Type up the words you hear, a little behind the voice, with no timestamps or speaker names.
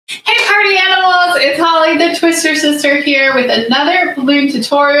Hey party animals, it's Holly the Twister Sister here with another balloon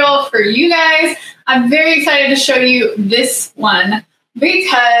tutorial for you guys. I'm very excited to show you this one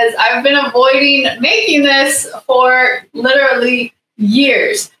because I've been avoiding making this for literally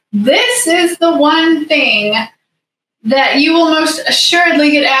years. This is the one thing that you will most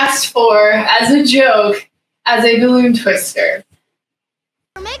assuredly get asked for as a joke as a balloon twister.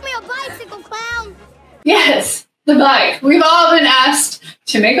 Make me a bicycle clown. Yes, the bike. We've all been asked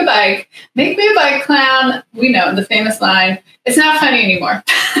to make a bike. Make me a bike clown. We know the famous line. It's not funny anymore.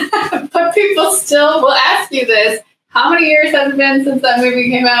 But people still will ask you this. How many years has it been since that movie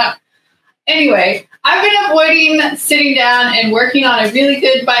came out? Anyway, I've been avoiding sitting down and working on a really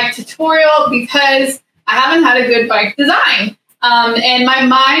good bike tutorial because I haven't had a good bike design. And my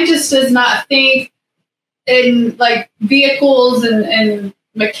mind just does not think in like vehicles and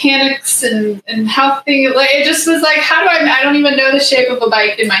mechanics and how things, like it just was like, how do I don't even know the shape of a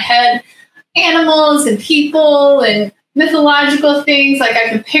bike in my head. Animals and people and mythological things, like I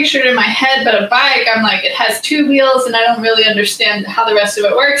can picture it in my head, but a bike, I'm like, it has two wheels and I don't really understand how the rest of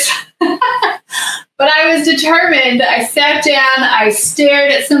it works. But I was determined. I sat down, I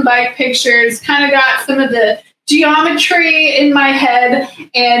stared at some bike pictures, kind of got some of the geometry in my head,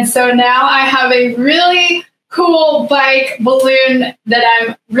 and so now I have a really cool bike balloon that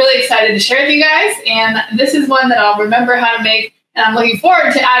I'm really excited to share with you guys, and this is one that I'll remember how to make, and I'm looking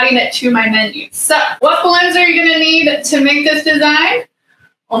forward to adding it to my menu. So what balloons are you going to need to make this design?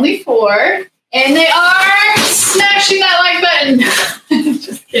 Only 4, and they are smashing that like button.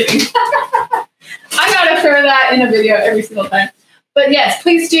 Just kidding. I gotta throw that in a video every single time. But yes,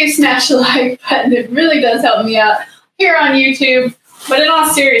 please do smash the like button. It really does help me out here on YouTube. But in all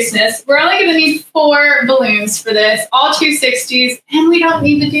seriousness, we're only going to need 4 balloons for this, all 260s, and we don't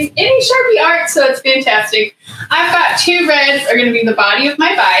need to do any Sharpie art, so it's fantastic. I've got 2 reds are going to be the body of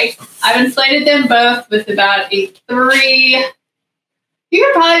my bike. I've inflated them both with about a 3. You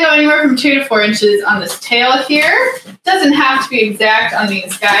could probably go anywhere from 2 to 4 inches on this tail here. Doesn't have to be exact on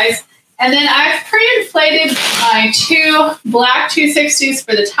these guys. And then I've pre-inflated my 2 black 260s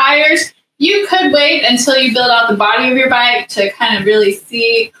for the tires. You could wait until you build out the body of your bike to kind of really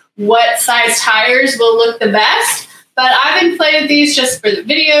see what size tires will look the best. But I've inflated these just for the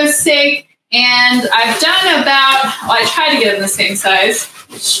video's sake. And I've done about, well, I tried to get them the same size.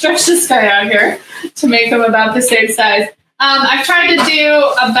 Stretch this guy out here to make them about the same size. I've tried to do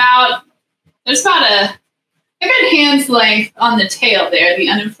about, there's about a good hand's length on the tail there, the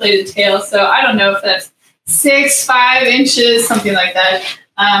uninflated tail. So I don't know if that's 6, 5 inches, something like that.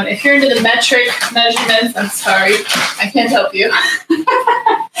 If you're into the metric measurements, I'm sorry, I can't help you.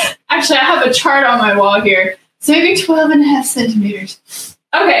 Actually, I have a chart on my wall here. So maybe 12.5 centimeters.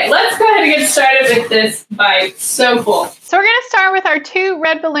 Okay, let's go ahead and get started with this bike. So cool. So we're going to start with our 2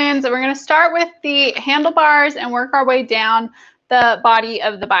 red balloons, and we're going to start with the handlebars and work our way down the body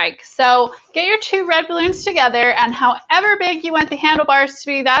of the bike. So get your 2 red balloons together, and however big you want the handlebars to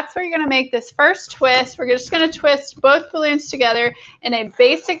be, that's where you're going to make this first twist. We're just going to twist both balloons together in a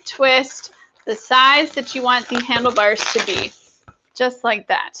basic twist, the size that you want the handlebars to be, just like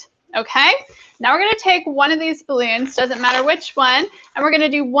that. Okay, now we're going to take one of these balloons, doesn't matter which one, and we're going to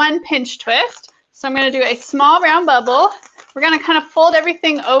do 1 pinch twist. So I'm going to do a small round bubble. We're going to kind of fold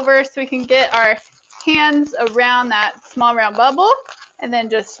everything over so we can get our hands around that small round bubble, and then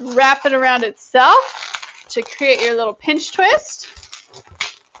just wrap it around itself to create your little pinch twist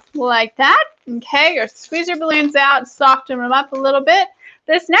like that. Okay, or squeeze your balloons out, soften them up a little bit.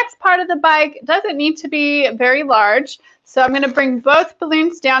 This next part of the bike doesn't need to be very large, so I'm going to bring both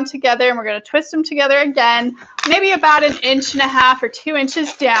balloons down together, and we're going to twist them together again, maybe about 1.5 inches or 2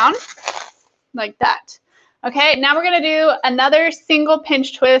 inches down like that. Okay, now we're going to do another single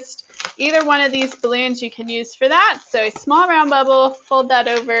pinch twist. Either one of these balloons you can use for that. So a small round bubble, fold that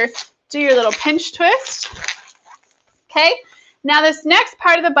over, do your little pinch twist. Okay, now this next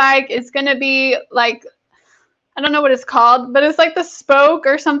part of the bike is going to be like, I don't know what it's called, but it's like the spoke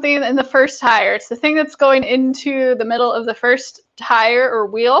or something in the first tire. It's the thing that's going into the middle of the first tire or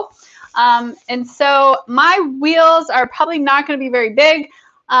wheel. And so my wheels are probably not going to be very big.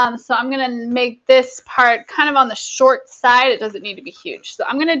 So I'm going to make this part kind of on the short side. It doesn't need to be huge. So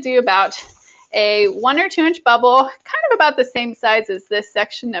I'm going to do about a 1 or 2 inch bubble, kind of about the same size as this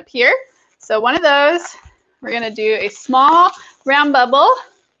section up here. So one of those, we're going to do a small round bubble,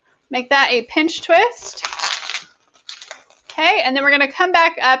 make that a pinch twist. Okay, and then we're going to come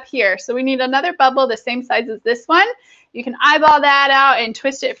back up here. So we need another bubble the same size as this one. You can eyeball that out and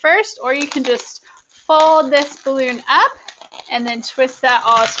twist it first, or you can just fold this balloon up and then twist that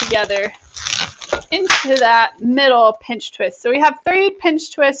all together into that middle pinch twist. So we have 3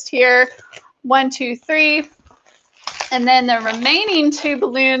 pinch twists here, 1, 2, 3. And then the remaining 2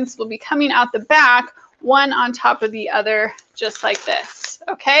 balloons will be coming out the back, one on top of the other, just like this.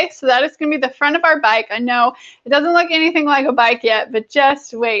 Okay, so that is going to be the front of our bike. I know it doesn't look anything like a bike yet, but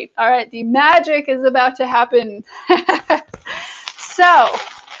just wait. All right, the magic is about to happen. So,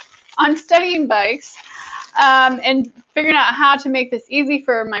 on studying bikes and figuring out how to make this easy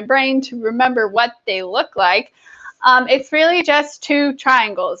for my brain to remember what they look like, it's really just 2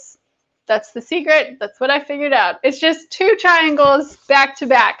 triangles. That's the secret. That's what I figured out. It's just 2 triangles back to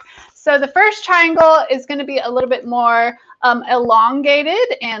back. So the first triangle is going to be a little bit more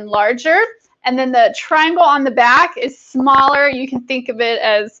elongated and larger. And then the triangle on the back is smaller. You can think of it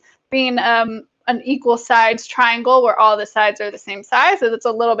as being an equal sides triangle where all the sides are the same size. So it's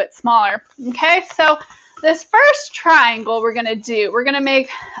a little bit smaller. Okay, so this first triangle we're going to make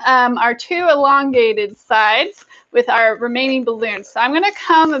our 2 elongated sides with our remaining balloons. So I'm going to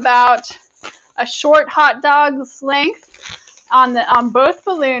come about a short hot dog's length on both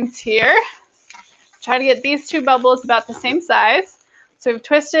balloons here. Try to get these 2 bubbles about the same size. So we've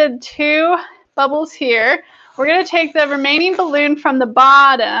twisted 2 bubbles here. We're going to take the remaining balloon from the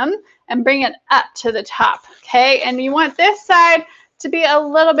bottom and bring it up to the top. Okay, and you want this side to be a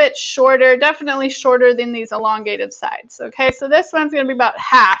little bit shorter, definitely shorter than these elongated sides. Okay, so this one's going to be about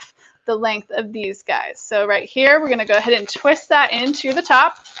half the length of these guys. So right here, we're going to go ahead and twist that into the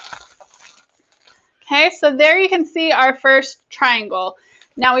top. Okay, so there you can see our first triangle.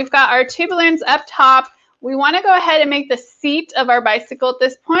 Now we've got our 2 balloons up top. We want to go ahead and make the seat of our bicycle at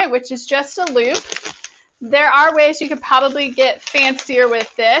this point, which is just a loop. There are ways you could probably get fancier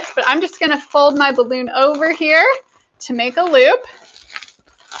with this, but I'm just going to fold my balloon over here to make a loop.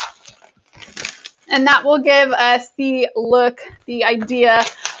 And that will give us the look, the idea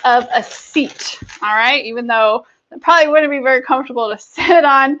of a seat, all right? Even though it probably wouldn't be very comfortable to sit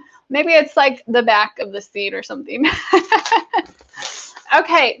on. Maybe it's like the back of the seat or something.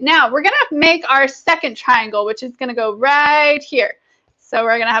 Okay, now we're going to make our second triangle, which is going to go right here. So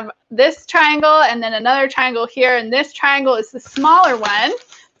we're going to have this triangle and then another triangle here, and this triangle is the smaller one.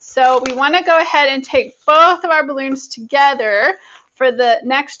 So we want to go ahead and take both of our balloons together for the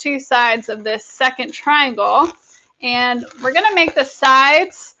next 2 sides of this second triangle. And we're going to make the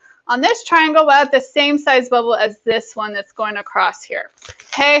sides on this triangle will have the same size bubble as this one that's going across here.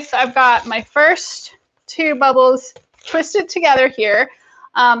 Okay, so I've got my first 2 bubbles twisted together here,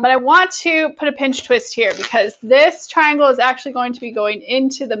 but I want to put a pinch twist here because this triangle is actually going to be going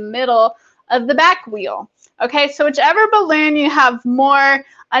into the middle of the back wheel. Okay, so whichever balloon you have more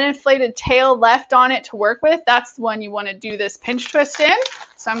uninflated tail left on it to work with, that's the one you want to do this pinch twist in.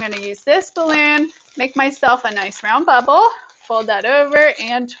 So I'm going to use this balloon, make myself a nice round bubble, fold that over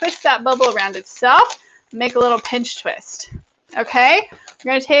and twist that bubble around itself, make a little pinch twist. Okay,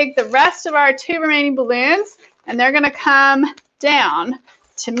 we're going to take the rest of our 2 remaining balloons and they're going to come down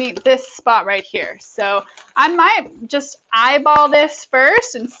to meet this spot right here. So I might just eyeball this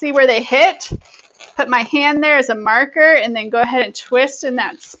first and see where they hit. Put my hand there as a marker and then go ahead and twist in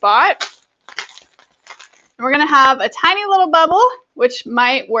that spot. And we're going to have a tiny little bubble, which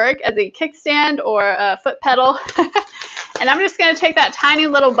might work as a kickstand or a foot pedal. And I'm just going to take that tiny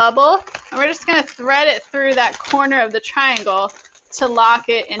little bubble and we're just going to thread it through that corner of the triangle to lock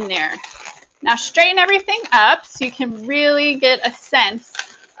it in there. Now straighten everything up so you can really get a sense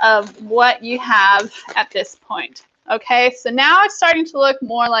of what you have at this point. Okay, so now it's starting to look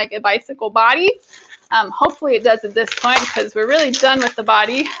more like a bicycle body. Hopefully it does at this point because we're really done with the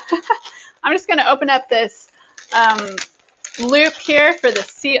body. I'm just going to open up this loop here for the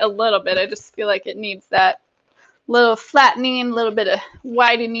seat a little bit. I just feel like it needs that little flattening, a little bit of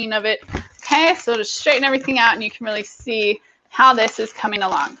widening of it. Okay, so just straighten everything out and you can really see how this is coming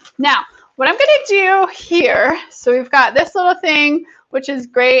along. Now, what I'm going to do here, so we've got this little thing, which is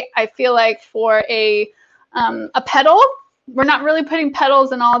great, I feel like, for a pedal. We're not really putting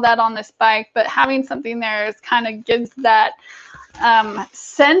pedals and all that on this bike, but having something there is kind of gives that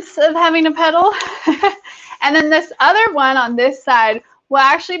sense of having a pedal. And then this other one on this side will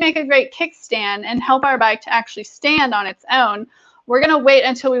actually make a great kickstand and help our bike to actually stand on its own. We're going to wait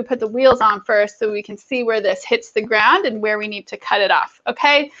until we put the wheels on first so we can see where this hits the ground and where we need to cut it off.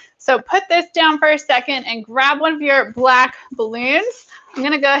 Okay, so put this down for a second and grab one of your black balloons. I'm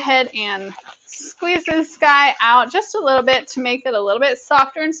going to go ahead and squeeze this guy out just a little bit to make it a little bit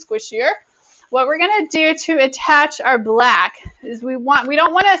softer and squishier. What we're going to do to attach our black is we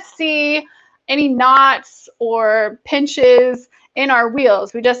don't want to see any knots or pinches in our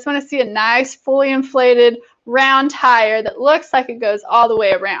wheels. We just want to see a nice fully inflated round tire that looks like it goes all the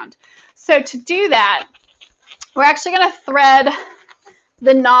way around. So to do that, we're actually going to thread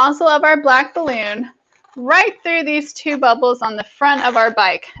the nozzle of our black balloon right through these two bubbles on the front of our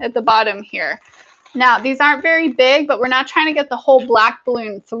bike at the bottom here. Now, these aren't very big, but we're not trying to get the whole black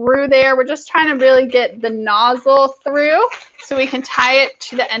balloon through there. We're just trying to really get the nozzle through so we can tie it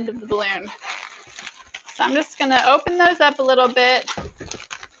to the end of the balloon. So I'm just going to open those up a little bit,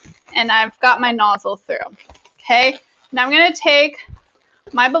 and I've got my nozzle through. Okay, now I'm going to take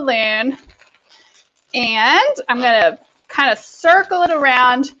my balloon, and I'm going to kind of circle it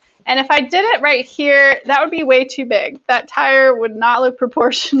around. And if I did it right here, that would be way too big. That tire would not look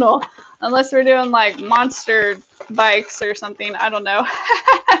proportional unless we're doing like monster bikes or something. I don't know.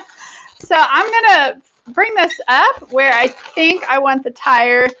 So I'm going to bring this up where I think I want the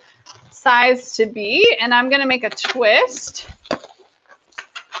tire size to be, and I'm going to make a twist.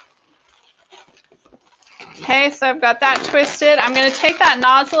 Okay, so I've got that twisted. I'm going to take that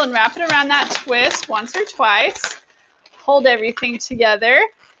nozzle and wrap it around that twist once or twice. Hold everything together.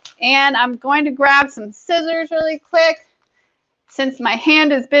 And I'm going to grab some scissors really quick. Since my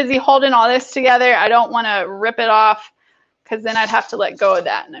hand is busy holding all this together, I don't want to rip it off because then I'd have to let go of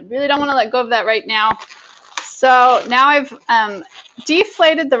that. And I really don't want to let go of that right now. So now I've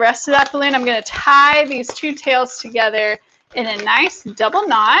deflated the rest of that balloon. I'm going to tie these two tails together in a nice double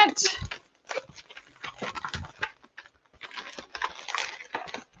knot.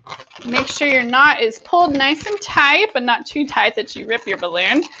 Make sure your knot is pulled nice and tight, but not too tight that you rip your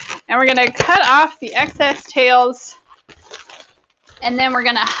balloon. And we're going to cut off the excess tails, and then we're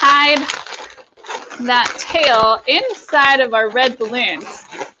going to hide that tail inside of our red balloons.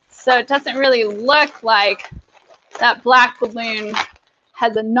 So it doesn't really look like that black balloon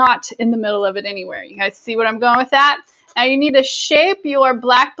has a knot in the middle of it anywhere. You guys see what I'm going with that? Now you need to shape your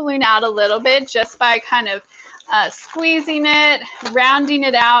black balloon out a little bit just by kind of squeezing it, rounding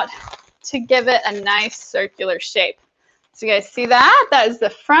it out to give it a nice circular shape. So you guys see that? That is the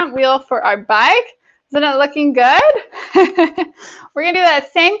front wheel for our bike. Isn't it looking good? We're going to do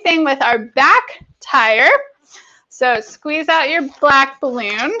that same thing with our back tire. So squeeze out your black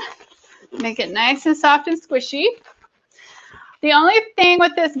balloon. Make it nice and soft and squishy. The only thing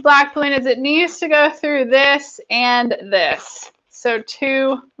with this black balloon is it needs to go through this and this. So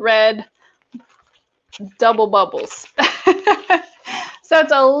two red double bubbles. So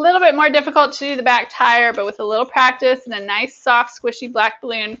it's a little bit more difficult to do the back tire, but with a little practice and a nice soft squishy black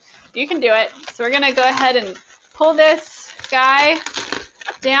balloon, you can do it. So we're going to go ahead and pull this guy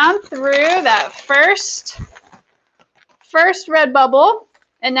down through that first red bubble.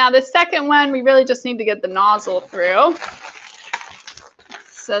 And now the second one, we really just need to get the nozzle through.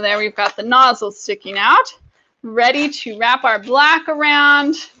 So there we've got the nozzle sticking out, ready to wrap our black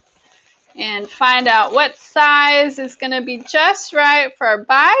around and find out what size is going to be just right for our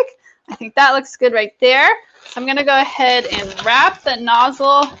bike. I think that looks good right there. So I'm going to go ahead and wrap the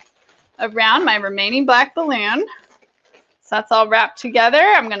nozzle around my remaining black balloon. So that's all wrapped together.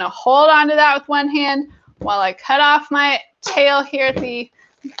 I'm going to hold on to that with one hand while I cut off my tail here at the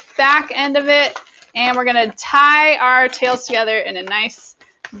back end of it. And we're going to tie our tails together in a nice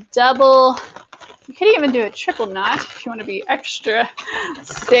double. You could even do a triple knot if you want to be extra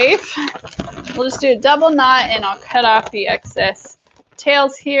safe. We'll just do a double knot, and I'll cut off the excess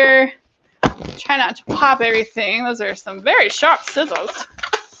tails here. Try not to pop everything. Those are some very sharp scissors.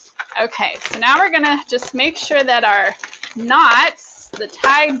 Okay, so now we're going to just make sure that our knots, the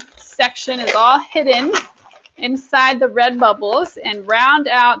tied section, is all hidden inside the red bubbles, and round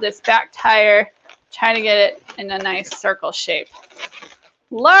out this back tire. Try to get it in a nice circle shape.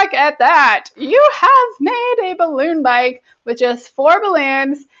 Look at that. You have made a balloon bike with just 4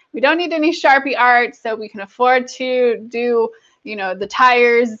 balloons. We don't need any Sharpie art, so we can afford to do, you know, the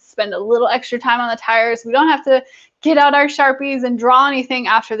tires, spend a little extra time on the tires. We don't have to get out our Sharpies and draw anything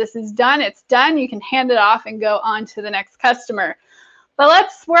after this is done. It's done. You can hand it off and go on to the next customer. But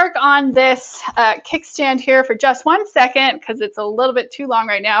let's work on this kickstand here for just 1 second because it's a little bit too long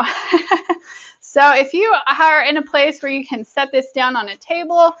right now. So if you are in a place where you can set this down on a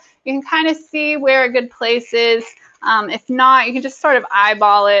table, you can kind of see where a good place is. If not, you can just sort of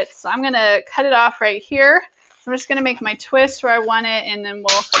eyeball it. So I'm going to cut it off right here. So I'm just going to make my twist where I want it, and then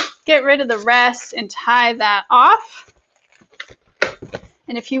we'll get rid of the rest and tie that off.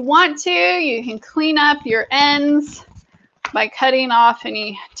 And if you want to, you can clean up your ends by cutting off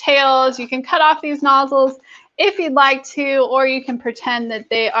any tails. You can cut off these nozzles if you'd like to, or you can pretend that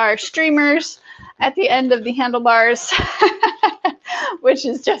they are streamers at the end of the handlebars, which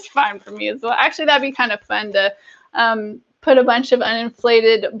is just fine for me as well. Actually, that'd be kind of fun to put a bunch of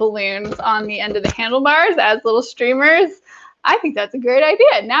uninflated balloons on the end of the handlebars as little streamers. I think that's a great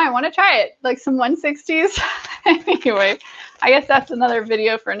idea. Now I want to try it, like some 160s. Anyway, I guess that's another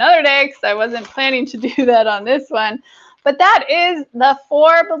video for another day because I wasn't planning to do that on this one. But that is the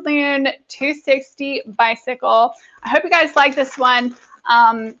 4-balloon 260 bicycle. I hope you guys like this one.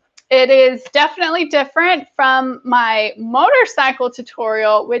 It is definitely different from my motorcycle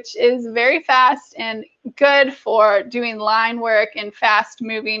tutorial, which is very fast and good for doing line work in fast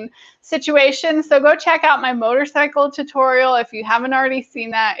moving situations. So go check out my motorcycle tutorial if you haven't already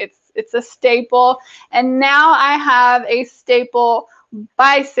seen that. It's a staple. And now I have a staple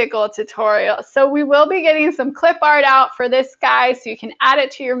bicycle tutorial. So we will be getting some clip art out for this guy so you can add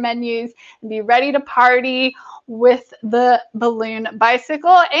it to your menus and be ready to party with the balloon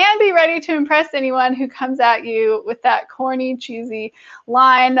bicycle and be ready to impress anyone who comes at you with that corny, cheesy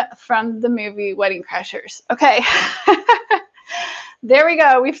line from the movie Wedding Crashers. Okay. There we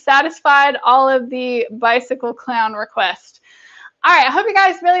go. We've satisfied all of the bicycle clown requests. All right, I hope you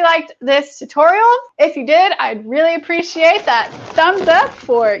guys really liked this tutorial. If you did, I'd really appreciate that thumbs up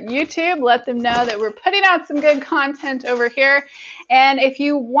for YouTube. Let them know that we're putting out some good content over here. And if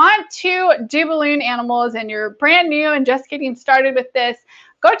you want to do balloon animals and you're brand new and just getting started with this,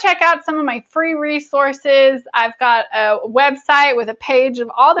 go check out some of my free resources. I've got a website with a page of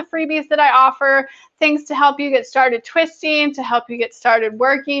all the freebies that I offer, things to help you get started twisting, to help you get started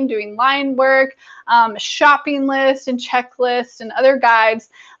working, doing line work, shopping lists and checklists and other guides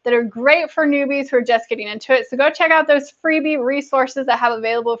that are great for newbies who are just getting into it. So go check out those freebie resources I have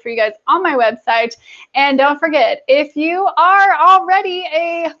available for you guys on my website. And don't forget, if you are already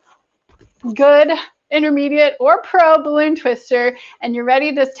a good intermediate or pro balloon twister and you're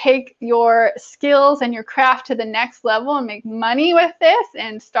ready to take your skills and your craft to the next level and make money with this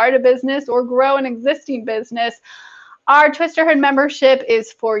and start a business or grow an existing business, our Twisterhood membership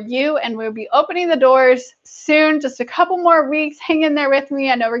is for you, and we'll be opening the doors soon. Just a couple more weeks. Hang in there with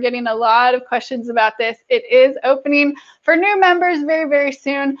me. I know we're getting a lot of questions about this. It is opening for new members very, very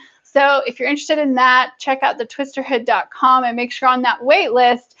soon. So if you're interested in that, check out thetwisterhood.com and make sure on that wait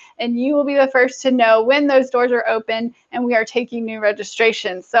list, and you will be the first to know when those doors are open and we are taking new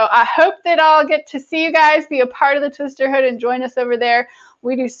registrations. So I hope that I'll get to see you guys, be a part of the Twisterhood, and join us over there.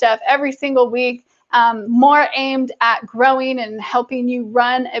 We do stuff every single week, more aimed at growing and helping you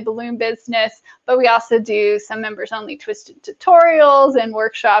run a balloon business, but we also do some members only twisted tutorials and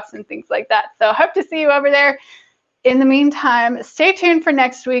workshops and things like that. So I hope to see you over there. In the meantime, stay tuned for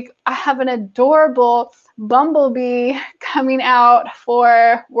next week. I have an adorable bumblebee coming out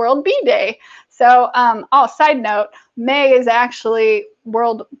for World Bee Day. So, side note, May is actually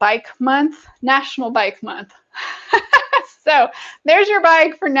World Bike Month, National Bike Month. So there's your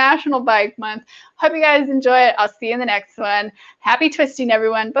bike for National Bike Month. Hope you guys enjoy it. I'll see you in the next one. Happy twisting,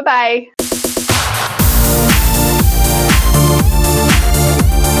 everyone. Bye-bye.